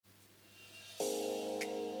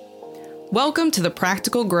Welcome to the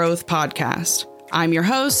Practical Growth Podcast. I'm your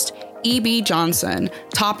host, E.B. Johnson,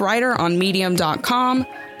 top writer on Medium.com,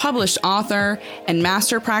 published author, and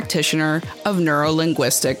master practitioner of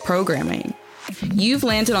neuro-linguistic programming. You've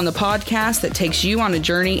landed on the podcast that takes you on a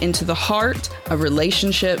journey into the heart of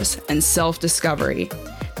relationships and self-discovery.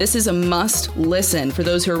 This is a must listen for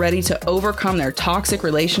those who are ready to overcome their toxic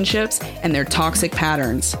relationships and their toxic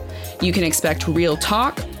patterns. You can expect real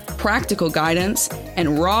talk, practical guidance,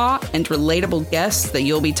 and raw and relatable guests that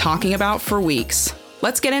you'll be talking about for weeks.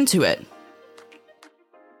 Let's get into it.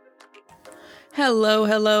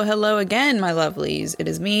 Hello again, my lovelies. It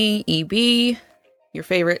is me, EB, your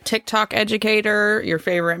favorite TikTok educator, your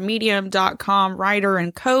favorite Medium.com writer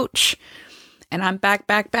and coach. And I'm back.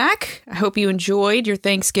 I hope you enjoyed your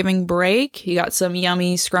Thanksgiving break. You got some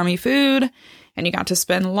yummy, scrummy food, and you got to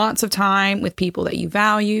spend lots of time with people that you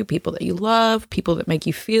value, people that you love, people that make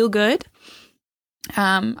you feel good.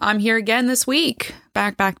 I'm here again this week,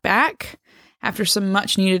 back, after some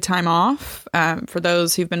much needed time off. For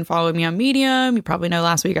those who've been following me on Medium, you probably know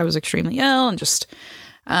last week I was extremely ill and just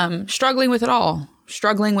struggling with it all.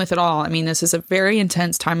 I mean, this is a very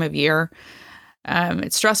intense time of year.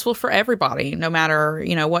 It's stressful for everybody, no matter,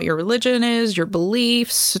 what your religion is, your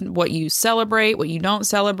beliefs, what you celebrate, what you don't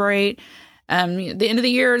celebrate. The end of the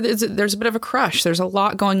year, there's a bit of a crush. There's a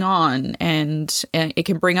lot going on, and it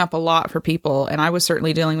can bring up a lot for people. And I was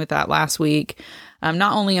certainly dealing with that last week,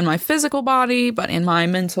 not only in my physical body, but in my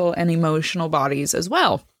mental and emotional bodies as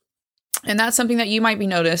well. And that's something that you might be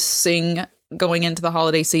noticing going into the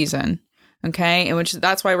holiday season. Okay. And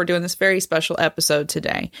that's why we're doing this very special episode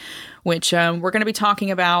today, which we're going to be talking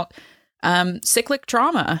about cyclic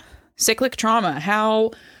trauma,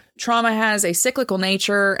 how trauma has a cyclical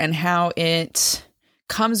nature and how it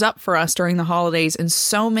comes up for us during the holidays in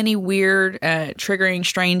so many weird, triggering,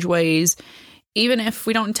 strange ways, even if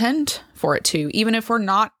we don't intend for it to, even if we're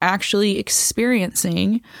not actually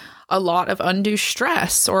experiencing a lot of undue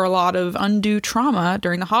stress or a lot of undue trauma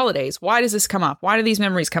during the holidays. Why does this come up? Why do these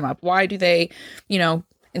memories come up? Why do they,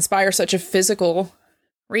 inspire such a physical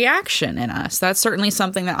reaction in us? That's certainly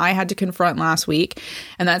something that I had to confront last week.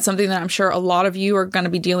 And that's something that I'm sure a lot of you are going to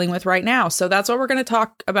be dealing with right now. So that's what we're going to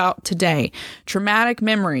talk about today. Traumatic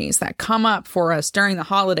memories that come up for us during the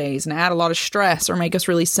holidays and add a lot of stress or make us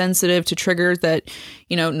really sensitive to triggers that,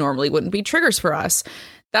 normally wouldn't be triggers for us.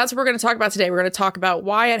 That's what we're going to talk about today. We're going to talk about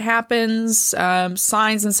why it happens,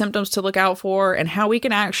 signs and symptoms to look out for, and how we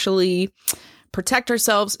can actually protect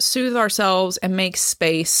ourselves, soothe ourselves, and make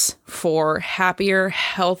space for happier,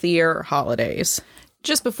 healthier holidays.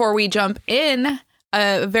 Just before we jump in,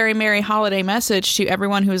 a very merry holiday message to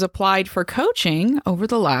everyone who has applied for coaching over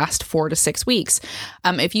the last 4 to 6 weeks.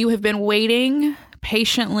 If you have been waiting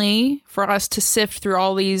patiently for us to sift through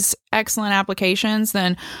all these excellent applications,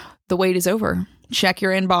 then the wait is over. Check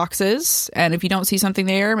your inboxes. And if you don't see something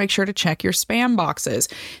there, make sure to check your spam boxes.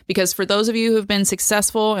 Because for those of you who have been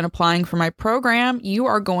successful in applying for my program, you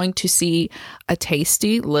are going to see a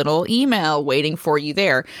tasty little email waiting for you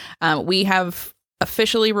there. We have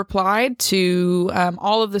officially replied to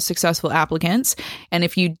all of the successful applicants. And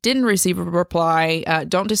if you didn't receive a reply,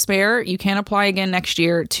 don't despair. You can apply again next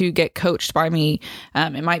year to get coached by me.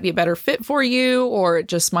 It might be a better fit for you, or it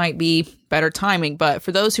just might be better timing. But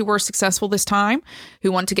for those who were successful this time,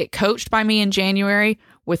 who want to get coached by me in January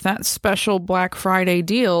with that special Black Friday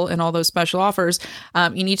deal and all those special offers,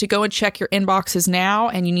 you need to go and check your inboxes now,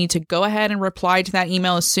 and you need to go ahead and reply to that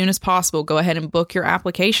email as soon as possible. Go ahead and book your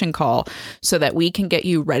application call so that we can get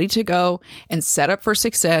you ready to go and set up for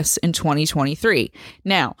success in 2023.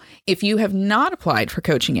 Now, if you have not applied for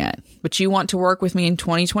coaching yet, but you want to work with me in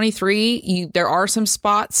 2023, there are some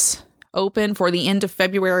spots open for the end of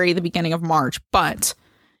February, the beginning of March, but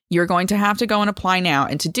you're going to have to go and apply now.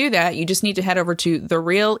 And to do that, you just need to head over to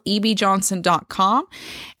therealebjohnson.com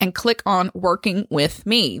and click on Working with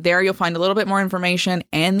Me. There you'll find a little bit more information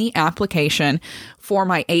and the application for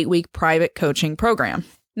my 8-week private coaching program.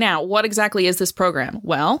 Now, what exactly is this program?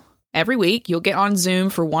 Well, every week you'll get on Zoom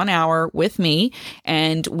for 1 hour with me,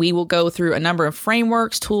 and we will go through a number of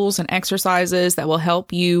frameworks, tools, and exercises that will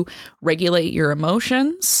help you regulate your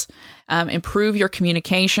emotions, improve your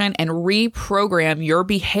communication, and reprogram your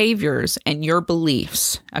behaviors and your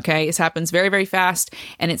beliefs. Okay, this happens very, very fast,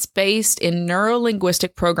 and it's based in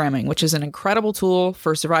neuro-linguistic programming, which is an incredible tool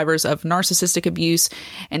for survivors of narcissistic abuse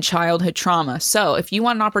and childhood trauma. So if you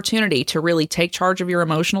want an opportunity to really take charge of your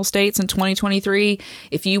emotional states in 2023,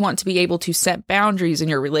 if you want to be able to set boundaries in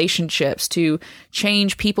your relationships, to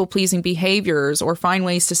change people-pleasing behaviors, or find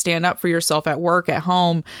ways to stand up for yourself at work, at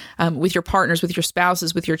home, with your partners, with your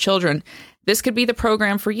spouses, with your children, listen, this could be the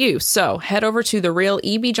program for you. So head over to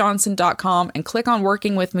therealebjohnson.com and click on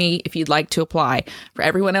working with me if you'd like to apply. For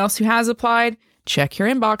everyone else who has applied, check your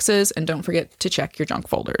inboxes and don't forget to check your junk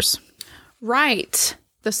folders. Right.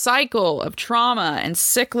 The cycle of trauma and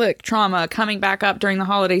cyclic trauma coming back up during the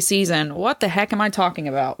holiday season. What the heck am I talking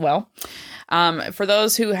about? Well, for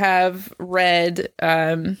those who have read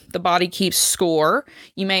The Body Keeps Score,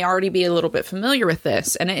 you may already be a little bit familiar with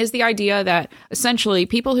this. And it is the idea that essentially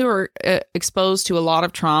people who are exposed to a lot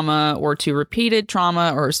of trauma or to repeated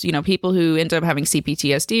trauma, or, people who end up having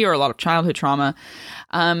CPTSD or a lot of childhood trauma,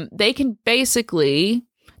 they can basically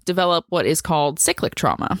develop what is called cyclic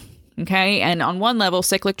trauma. Okay. And on one level,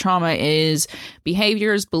 cyclic trauma is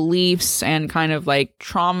behaviors, beliefs, and kind of like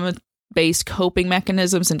trauma-based coping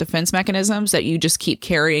mechanisms and defense mechanisms that you just keep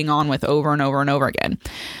carrying on with over and over and over again.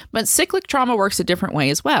 But cyclic trauma works a different way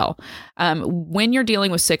as well. When you're dealing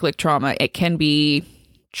with cyclic trauma, it can be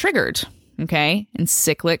triggered, okay, in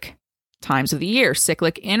cyclic times of the year,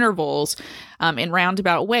 cyclic intervals, in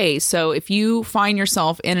roundabout ways. So if you find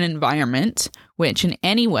yourself in an environment which in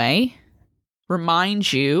any way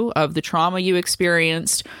reminds you of the trauma you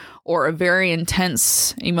experienced or a very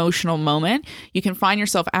intense emotional moment, you can find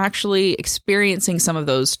yourself actually experiencing some of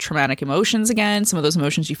those traumatic emotions again, some of those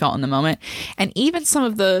emotions you felt in the moment, and even some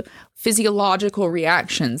of the physiological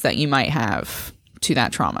reactions that you might have to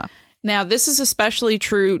that trauma. Now, this is especially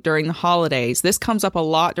true during the holidays. This comes up a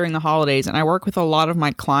lot during the holidays, and I work with a lot of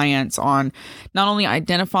my clients on not only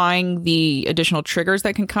identifying the additional triggers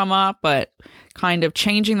that can come up, but kind of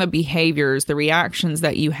changing the behaviors, the reactions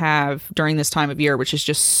that you have during this time of year, which is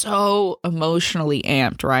just so emotionally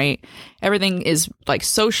amped, right? Everything is like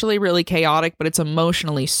socially really chaotic, but it's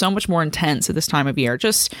emotionally so much more intense at this time of year.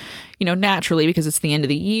 Just, naturally, because it's the end of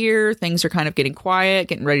the year, things are kind of getting quiet,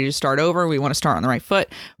 getting ready to start over. We want to start on the right foot,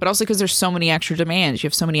 but also because there's so many extra demands. You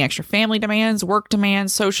have so many extra family demands, work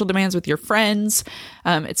demands, social demands with your friends,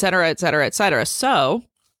 et cetera, et cetera, et cetera. So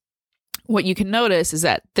what you can notice is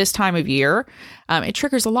that this time of year, it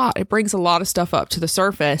triggers a lot. It brings a lot of stuff up to the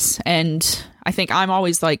surface. And I think I'm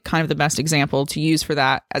always like kind of the best example to use for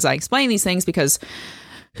that as I explain these things, because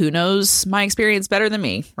who knows my experience better than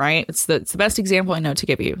me, right? It's the best example I know to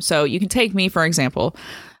give you. So you can take me, for example.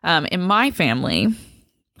 In my family,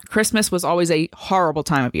 Christmas was always a horrible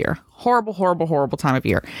time of year. Horrible, horrible, horrible time of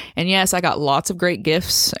year. And yes, I got lots of great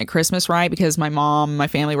gifts at Christmas, right? Because my mom, my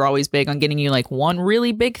family were always big on getting you like one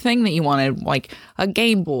really big thing that you wanted, like a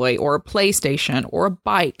Game Boy or a PlayStation or a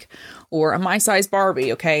bike or a My Size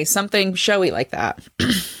Barbie, okay? Something showy like that.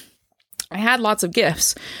 I had lots of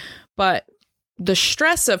gifts, but the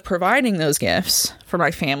stress of providing those gifts for my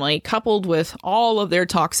family, coupled with all of their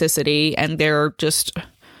toxicity and their just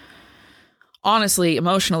honestly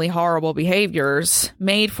emotionally horrible behaviors,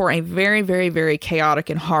 made for a very, very, very chaotic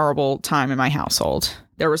and horrible time in my household.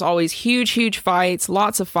 There was always huge, huge fights,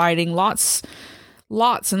 lots of fighting, lots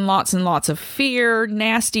and lots and lots of fear,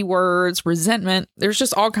 nasty words, resentment. There's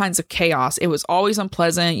just all kinds of chaos. It was always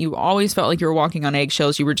unpleasant. You always felt like you were walking on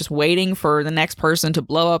eggshells. You were just waiting for the next person to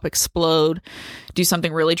blow up, explode, do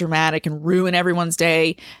something really dramatic and ruin everyone's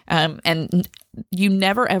day. And you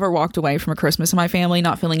never, ever walked away from a Christmas in my family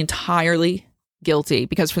not feeling entirely guilty,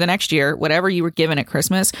 because for the next year, whatever you were given at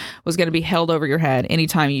Christmas was going to be held over your head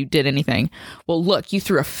anytime you did anything. Well, look, you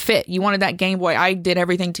threw a fit. You wanted that Game Boy. I did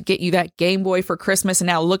everything to get you that Game Boy for Christmas. And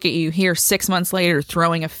now look at you here 6 months later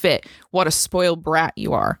throwing a fit. What a spoiled brat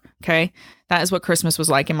you are. Okay. That is what Christmas was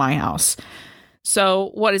like in my house. So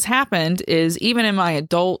what has happened is, even in my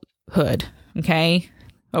adulthood, okay,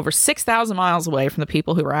 over 6,000 miles away from the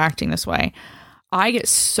people who were acting this way, I get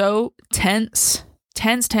so tense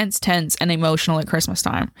and emotional at Christmas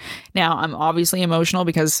time. Now, I'm obviously emotional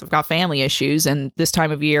because I've got family issues, and this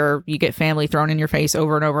time of year, you get family thrown in your face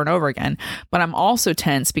over and over and over again. But I'm also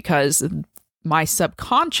tense because my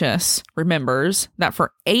subconscious remembers that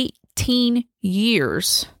for 18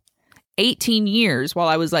 years, while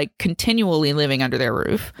I was like continually living under their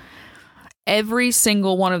roof, every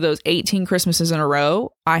single one of those 18 Christmases in a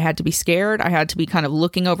row, I had to be scared. I had to be kind of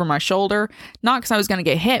looking over my shoulder, not because I was going to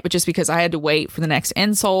get hit, but just because I had to wait for the next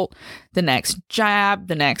insult, the next jab,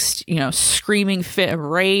 the next, screaming fit of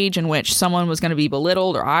rage in which someone was going to be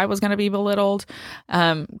belittled or I was going to be belittled.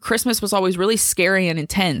 Christmas was always really scary and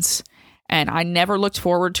intense. And I never looked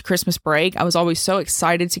forward to Christmas break. I was always so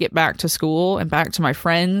excited to get back to school and back to my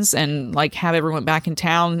friends and like have everyone back in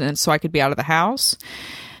town, and so I could be out of the house.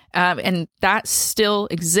 And that still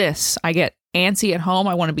exists. I get antsy at home.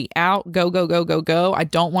 I want to be out, go, go, go, go, go. I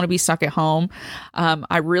don't want to be stuck at home.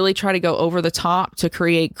 I really try to go over the top to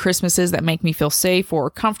create Christmases that make me feel safe or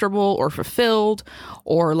comfortable or fulfilled,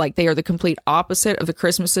 or like they are the complete opposite of the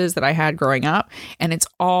Christmases that I had growing up. And it's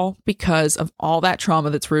all because of all that trauma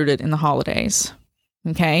that's rooted in the holidays.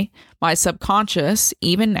 Okay. My subconscious,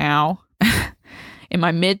 even now in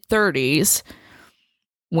my mid 30s,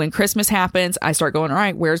 when Christmas happens, I start going, all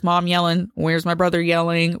right, where's mom yelling? Where's my brother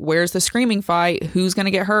yelling? Where's the screaming fight? Who's going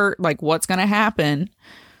to get hurt? Like, what's going to happen?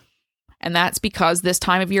 And that's because this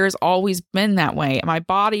time of year has always been that way. My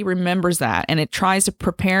body remembers that, and it tries to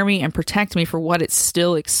prepare me and protect me for what it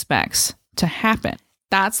still expects to happen.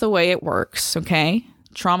 That's the way it works, okay?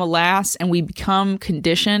 Trauma lasts, and we become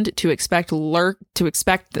conditioned to expect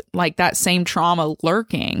like that same trauma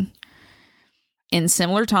lurking in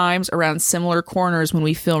similar times around similar corners when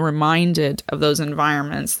we feel reminded of those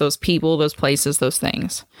environments, those people, those places, those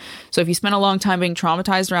things. So if you spend a long time being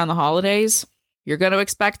traumatized around the holidays, you're going to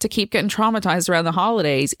expect to keep getting traumatized around the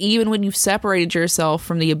holidays, even when you've separated yourself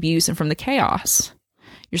from the abuse and from the chaos.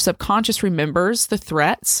 Your subconscious remembers the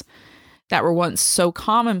threats that were once so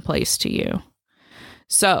commonplace to you.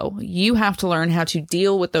 So you have to learn how to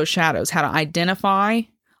deal with those shadows, how to identify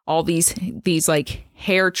all these like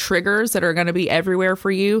hair triggers that are going to be everywhere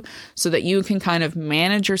for you, so that you can kind of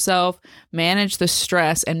manage yourself, manage the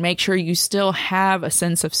stress, and make sure you still have a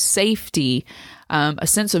sense of safety, a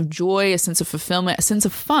sense of joy, a sense of fulfillment, a sense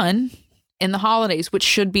of fun in the holidays, which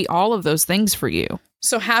should be all of those things for you.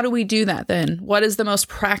 So how do we do that then? What is the most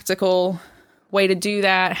practical way to do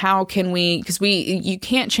that? How can we, because you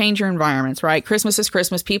can't change your environments, right? Christmas is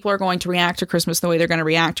Christmas. People are going to react to Christmas the way they're going to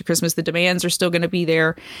react to Christmas. The demands are still going to be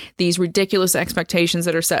there. These ridiculous expectations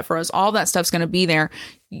that are set for us, all that stuff's going to be there.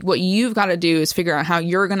 What you've got to do is figure out how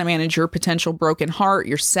you're going to manage your potential broken heart,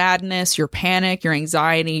 your sadness, your panic, your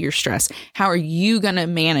anxiety, your stress. How are you going to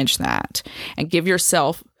manage that and give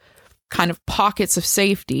yourself kind of pockets of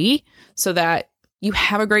safety so that you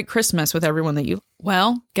have a great Christmas with everyone that you,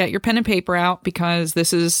 well, get your pen and paper out, because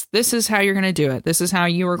this is how you're going to do it. This is how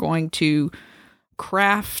you are going to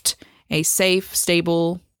craft a safe,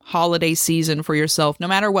 stable holiday season for yourself, no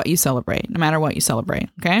matter what you celebrate,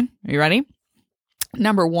 Okay. Are you ready?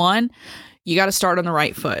 Number one, you got to start on the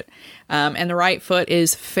right foot. And the right foot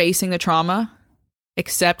is facing the trauma,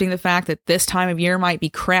 accepting the fact that this time of year might be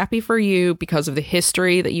crappy for you because of the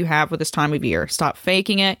history that you have with this time of year. Stop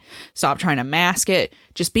faking it. Stop trying to mask it.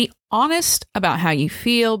 Just be honest about how you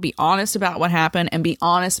feel. Be honest about what happened, and be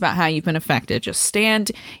honest about how you've been affected. Just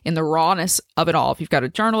stand in the rawness of it all. If you've got to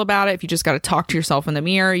journal about it, if you just got to talk to yourself in the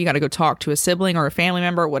mirror, you got to go talk to a sibling or a family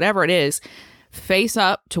member, whatever it is, face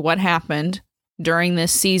up to what happened during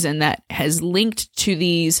this season that has linked to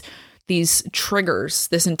these triggers,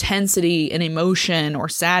 this intensity and emotion or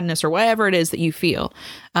sadness or whatever it is that you feel.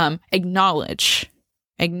 Acknowledge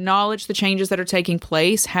the changes that are taking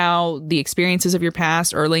place, how the experiences of your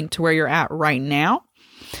past are linked to where you're at right now.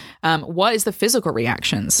 What is the physical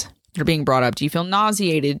reactions that are being brought up? Do you feel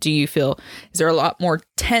nauseated? Is there a lot more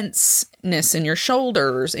tenseness in your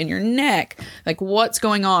shoulders, in your neck? Like, what's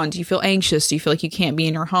going on? Do you feel anxious? Do you feel like you can't be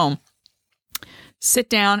in your home?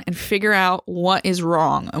 Sit down and figure out what is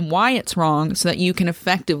wrong and why it's wrong, so that you can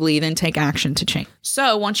effectively then take action to change.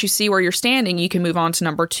 So once you see where you're standing, you can move on to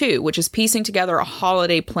number 2, which is piecing together a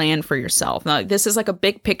holiday plan for yourself. Now, this is like a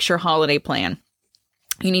big picture holiday plan.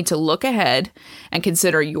 You need to look ahead and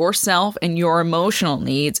consider yourself and your emotional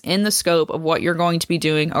needs in the scope of what you're going to be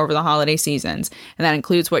doing over the holiday seasons. And that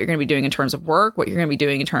includes what you're going to be doing in terms of work, what you're going to be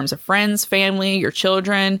doing in terms of friends, family, your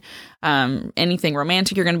children, anything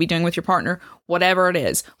romantic you're going to be doing with your partner, whatever it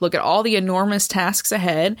is. Look at all the enormous tasks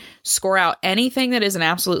ahead, score out anything that isn't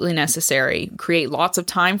absolutely necessary, create lots of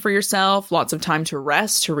time for yourself, lots of time to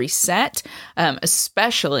rest, to reset,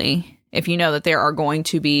 especially if you know that there are going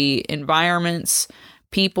to be environments,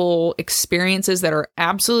 people, experiences that are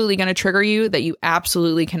absolutely going to trigger you that you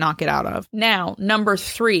absolutely cannot get out of. Now, number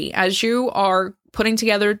 3, as you are putting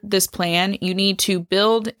together this plan, you need to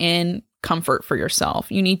build in comfort for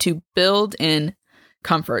yourself. You need to build in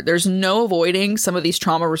comfort. There's no avoiding some of these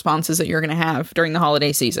trauma responses that you're going to have during the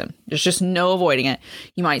holiday season. There's just no avoiding it.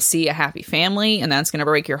 You might see a happy family, and that's going to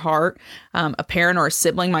break your heart. A parent or a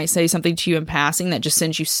sibling might say something to you in passing that just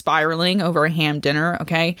sends you spiraling over a ham dinner,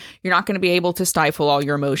 okay? You're not going to be able to stifle all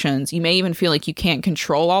your emotions. You may even feel like you can't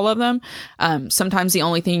control all of them. Sometimes the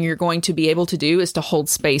only thing you're going to be able to do is to hold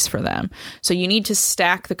space for them. So you need to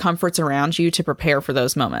stack the comforts around you to prepare for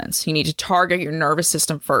those moments. You need to target your nervous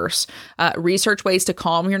system first. Research ways to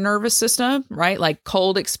calm your nervous system, right? Like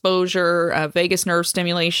cold exposure, vagus nerve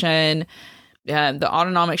stimulation, the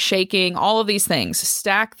autonomic shaking, all of these things.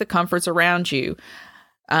 Stack the comforts around you.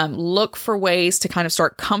 Look for ways to kind of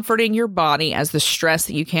start comforting your body as the stress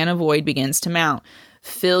that you can't avoid begins to mount.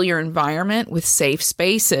 Fill your environment with safe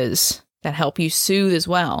spaces that help you soothe as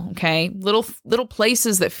well, okay? Little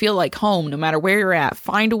places that feel like home, no matter where you're at.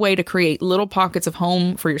 Find a way to create little pockets of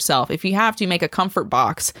home for yourself. If you have to, make a comfort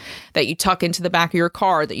box that you tuck into the back of your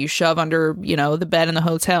car, that you shove under, the bed in the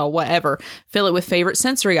hotel, whatever. Fill it with favorite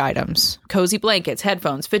sensory items, cozy blankets,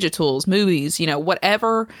 headphones, fidget tools, movies,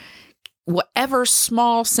 whatever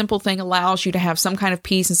small, simple thing allows you to have some kind of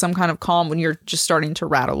peace and some kind of calm when you're just starting to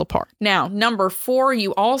rattle apart. Now, number 4,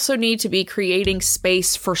 you also need to be creating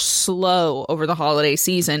space for slow over the holiday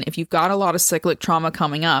season. If you've got a lot of cyclic trauma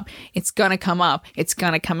coming up, it's going to come up. It's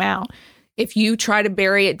going to come out. If you try to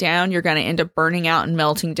bury it down, you're going to end up burning out and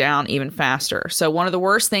melting down even faster. So one of the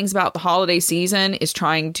worst things about the holiday season is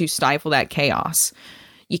trying to stifle that chaos.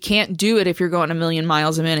 You can't do it if you're going a million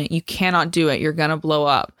miles a minute. You cannot do it. You're going to blow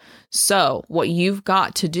up. So what you've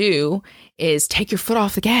got to do is take your foot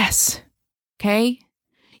off the gas. Okay?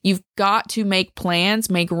 You've got to make plans,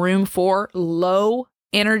 make room for low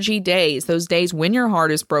energy days. Those days when your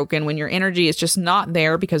heart is broken, when your energy is just not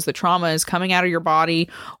there because the trauma is coming out of your body,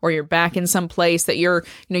 or you're back in some place that you're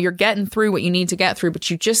getting through what you need to get through, but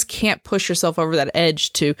you just can't push yourself over that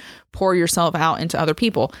edge to pour yourself out into other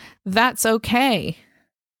people. That's okay.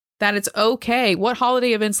 That it's okay. What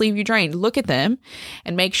holiday events leave you drained? Look at them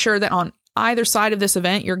and make sure that on either side of this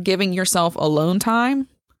event, you're giving yourself alone time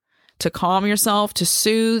to calm yourself, to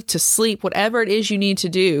soothe, to sleep, whatever it is you need to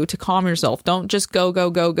do to calm yourself. Don't just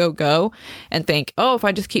go and think, oh, if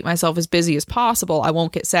I just keep myself as busy as possible, I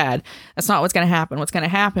won't get sad. That's not what's going to happen. What's going to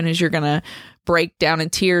happen is you're going to break down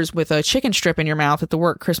in tears with a chicken strip in your mouth at the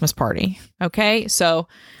work Christmas party. Okay? So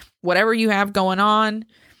whatever you have going on,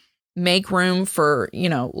 make room for,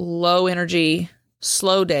 low energy,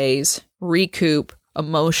 slow days, recoup,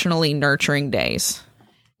 emotionally nurturing days.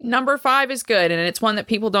 Number 5 is good, and it's one that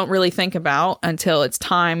people don't really think about until it's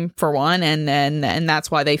time for one, and that's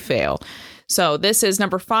why they fail. So this is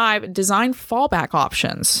number 5, design fallback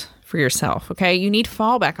options for yourself, okay? You need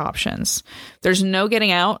fallback options. There's no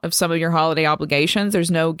getting out of some of your holiday obligations. There's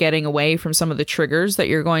no getting away from some of the triggers that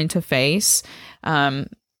you're going to face.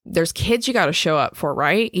 There's kids you got to show up for,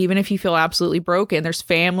 right? Even if you feel absolutely broken, there's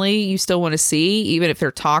family you still want to see, even if they're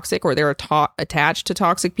toxic or they're attached to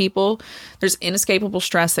toxic people. There's inescapable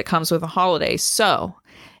stress that comes with a holiday. So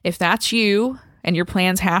if that's you and your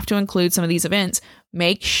plans have to include some of these events,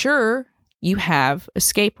 make sure you have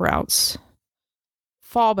escape routes,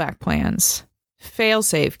 fallback plans,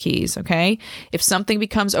 fail-safe keys, okay? If something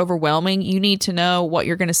becomes overwhelming, you need to know what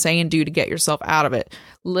you're going to say and do to get yourself out of it.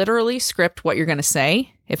 Literally script what you're going to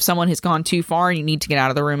say. If someone has gone too far and you need to get out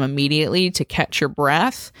of the room immediately to catch your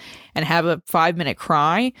breath and have a 5-minute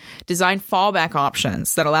cry, design fallback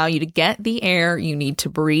options that allow you to get the air you need to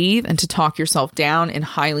breathe and to talk yourself down in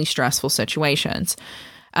highly stressful situations.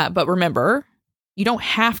 But remember, you don't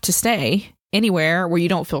have to stay anywhere where you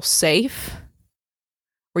don't feel safe,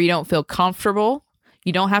 where you don't feel comfortable.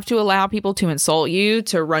 You don't have to allow people to insult you,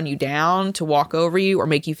 to run you down, to walk over you, or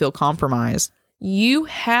make you feel compromised. You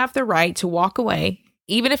have the right to walk away,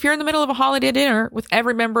 even if you're in the middle of a holiday dinner with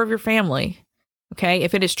every member of your family. Okay?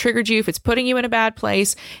 If it has triggered you, if it's putting you in a bad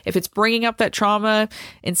place, if it's bringing up that trauma,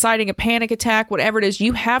 inciting a panic attack, whatever it is,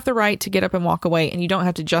 you have the right to get up and walk away, and you don't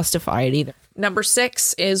have to justify it either. Number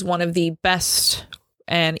 6 is one of the best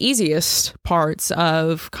and easiest parts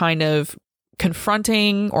of kind of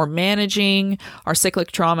confronting or managing our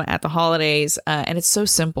cyclic trauma at the holidays. And it's so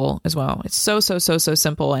simple as well. It's so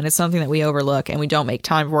simple. And it's something that we overlook and we don't make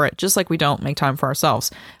time for it, just like we don't make time for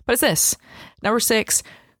ourselves. But it's this. Number 6,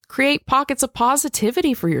 create pockets of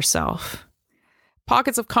positivity for yourself.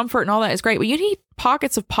 Pockets of comfort and all that is great, but you need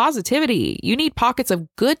pockets of positivity. You need pockets of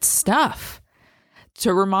good stuff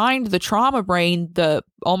to remind the trauma brain,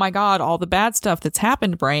 oh my God, all the bad stuff that's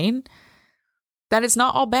happened brain, that it's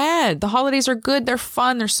not all bad. The holidays are good. They're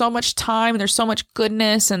fun. There's so much time and there's so much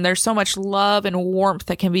goodness and there's so much love and warmth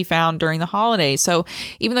that can be found during the holidays. So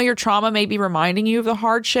even though your trauma may be reminding you of the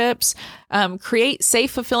hardships, create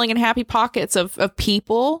safe, fulfilling, and happy pockets of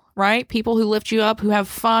people, right? People who lift you up, who have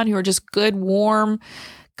fun, who are just good, warm,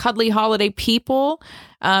 cuddly holiday people,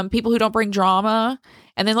 people who don't bring drama.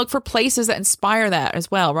 And then look for places that inspire that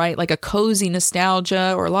as well, right? Like a cozy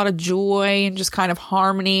nostalgia or a lot of joy and just kind of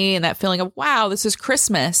harmony and that feeling of, wow, this is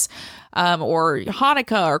Christmas, or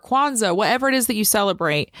Hanukkah or Kwanzaa, whatever it is that you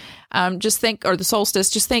celebrate. Just think, or the solstice,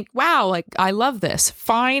 just think, wow, like I love this.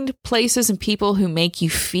 Find places and people who make you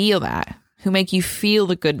feel that, who make you feel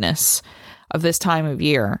the goodness of this time of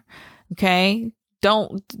year. Okay.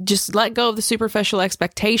 Don't just let go of the superficial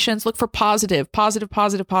expectations. Look for positive.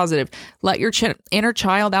 Let your inner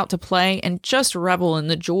child out to play and just revel in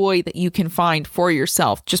the joy that you can find for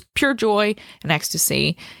yourself. Just pure joy and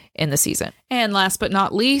ecstasy in the season. And last but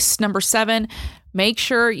not least, number 7, make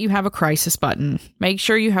sure you have a crisis button.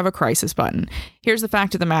 Here's the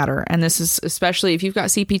fact of the matter. And this is especially if you've got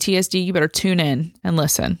CPTSD, you better tune in and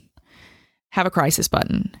listen. Have a crisis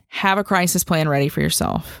button. Have a crisis plan ready for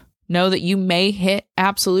yourself. Know that you may hit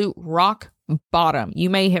absolute rock bottom. You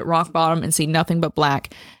may hit rock bottom and see nothing but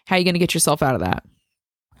black. How are you going to get yourself out of that?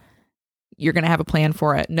 You're going to have a plan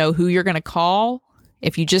for it. Know who you're going to call.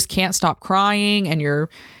 If you just can't stop crying and you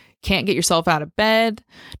can't get yourself out of bed,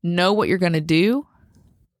 know what you're going to do,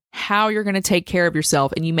 how you're going to take care of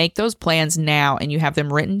yourself. And you make those plans now and you have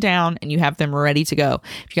them written down and you have them ready to go.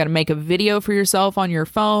 If you got to make a video for yourself on your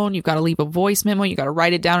phone, you've got to leave a voice memo, you got to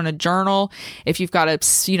write it down in a journal. If you've got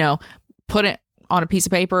to, put it on a piece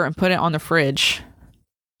of paper and put it on the fridge,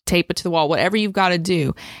 tape it to the wall, whatever you've got to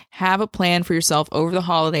do, have a plan for yourself over the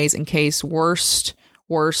holidays in case worst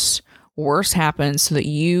happens so that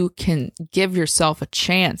you can give yourself a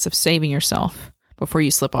chance of saving yourself before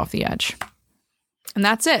you slip off the edge. And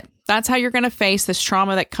that's it. That's how you're going to face this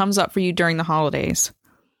trauma that comes up for you during the holidays.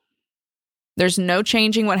 There's no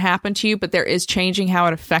changing what happened to you, but there is changing how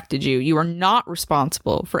it affected you. You are not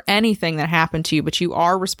responsible for anything that happened to you, but you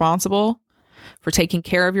are responsible for taking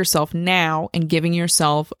care of yourself now and giving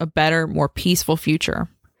yourself a better, more peaceful future.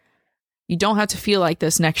 You don't have to feel like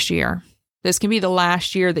this next year. This can be the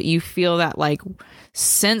last year that you feel that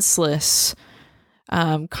senseless,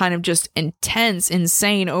 kind of just intense,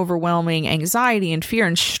 insane, overwhelming anxiety and fear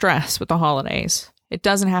and stress with the holidays. It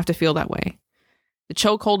doesn't have to feel that way. The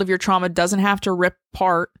chokehold of your trauma doesn't have to rip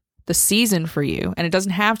apart the season for you, and it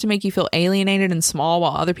doesn't have to make you feel alienated and small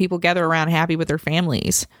while other people gather around happy with their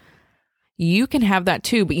families. You can have that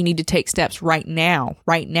too, but you need to take steps right now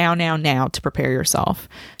to prepare yourself,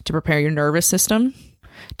 to prepare your nervous system,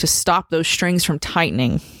 to stop those strings from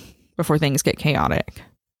tightening before things get chaotic.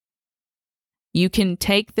 You can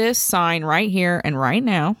take this sign right here and right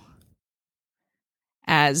now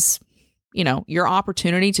as, your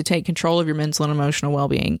opportunity to take control of your mental and emotional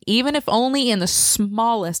well-being, even if only in the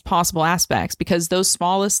smallest possible aspects, because those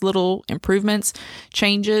smallest little improvements,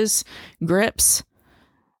 changes, grips,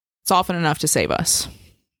 it's often enough to save us.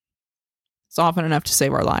 It's often enough to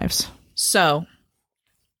save our lives. So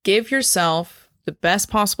give yourself the best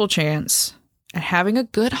possible chance at having a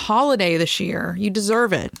good holiday this year. You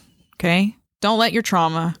deserve it. Okay? Don't let your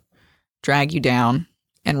trauma drag you down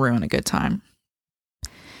and ruin a good time.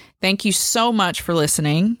 Thank you so much for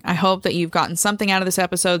listening. I hope that you've gotten something out of this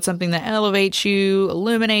episode, something that elevates you,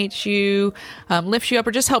 illuminates you, lifts you up,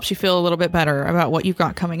 or just helps you feel a little bit better about what you've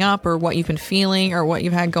got coming up or what you've been feeling or what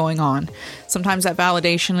you've had going on. Sometimes that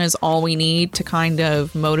validation is all we need to kind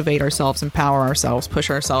of motivate ourselves, empower ourselves,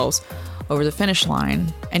 push ourselves over the finish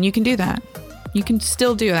line. And you can do that. You can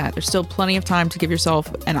still do that. There's still plenty of time to give yourself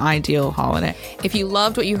an ideal holiday. If you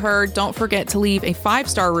loved what you heard, don't forget to leave a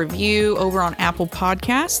 5-star review over on Apple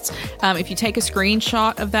Podcasts. If you take a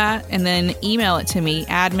screenshot of that and then email it to me,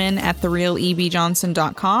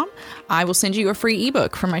 admin@therealebjohnson.com, I will send you a free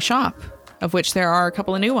ebook from my shop, of which there are a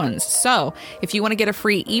couple of new ones. So if you want to get a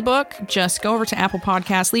free ebook, just go over to Apple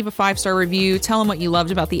Podcasts, leave a 5-star review, tell them what you loved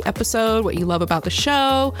about the episode, what you love about the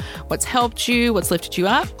show, what's helped you, what's lifted you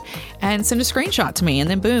up, and send a screenshot to me, and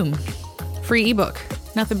then boom, free ebook.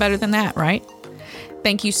 Nothing better than that, right?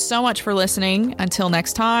 Thank you so much for listening. Until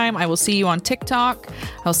next time, I will see you on TikTok.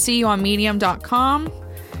 I'll see you on medium.com.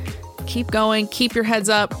 Keep going, keep your heads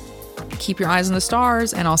up, keep your eyes on the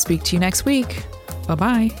stars, and I'll speak to you next week.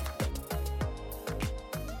 Bye-bye.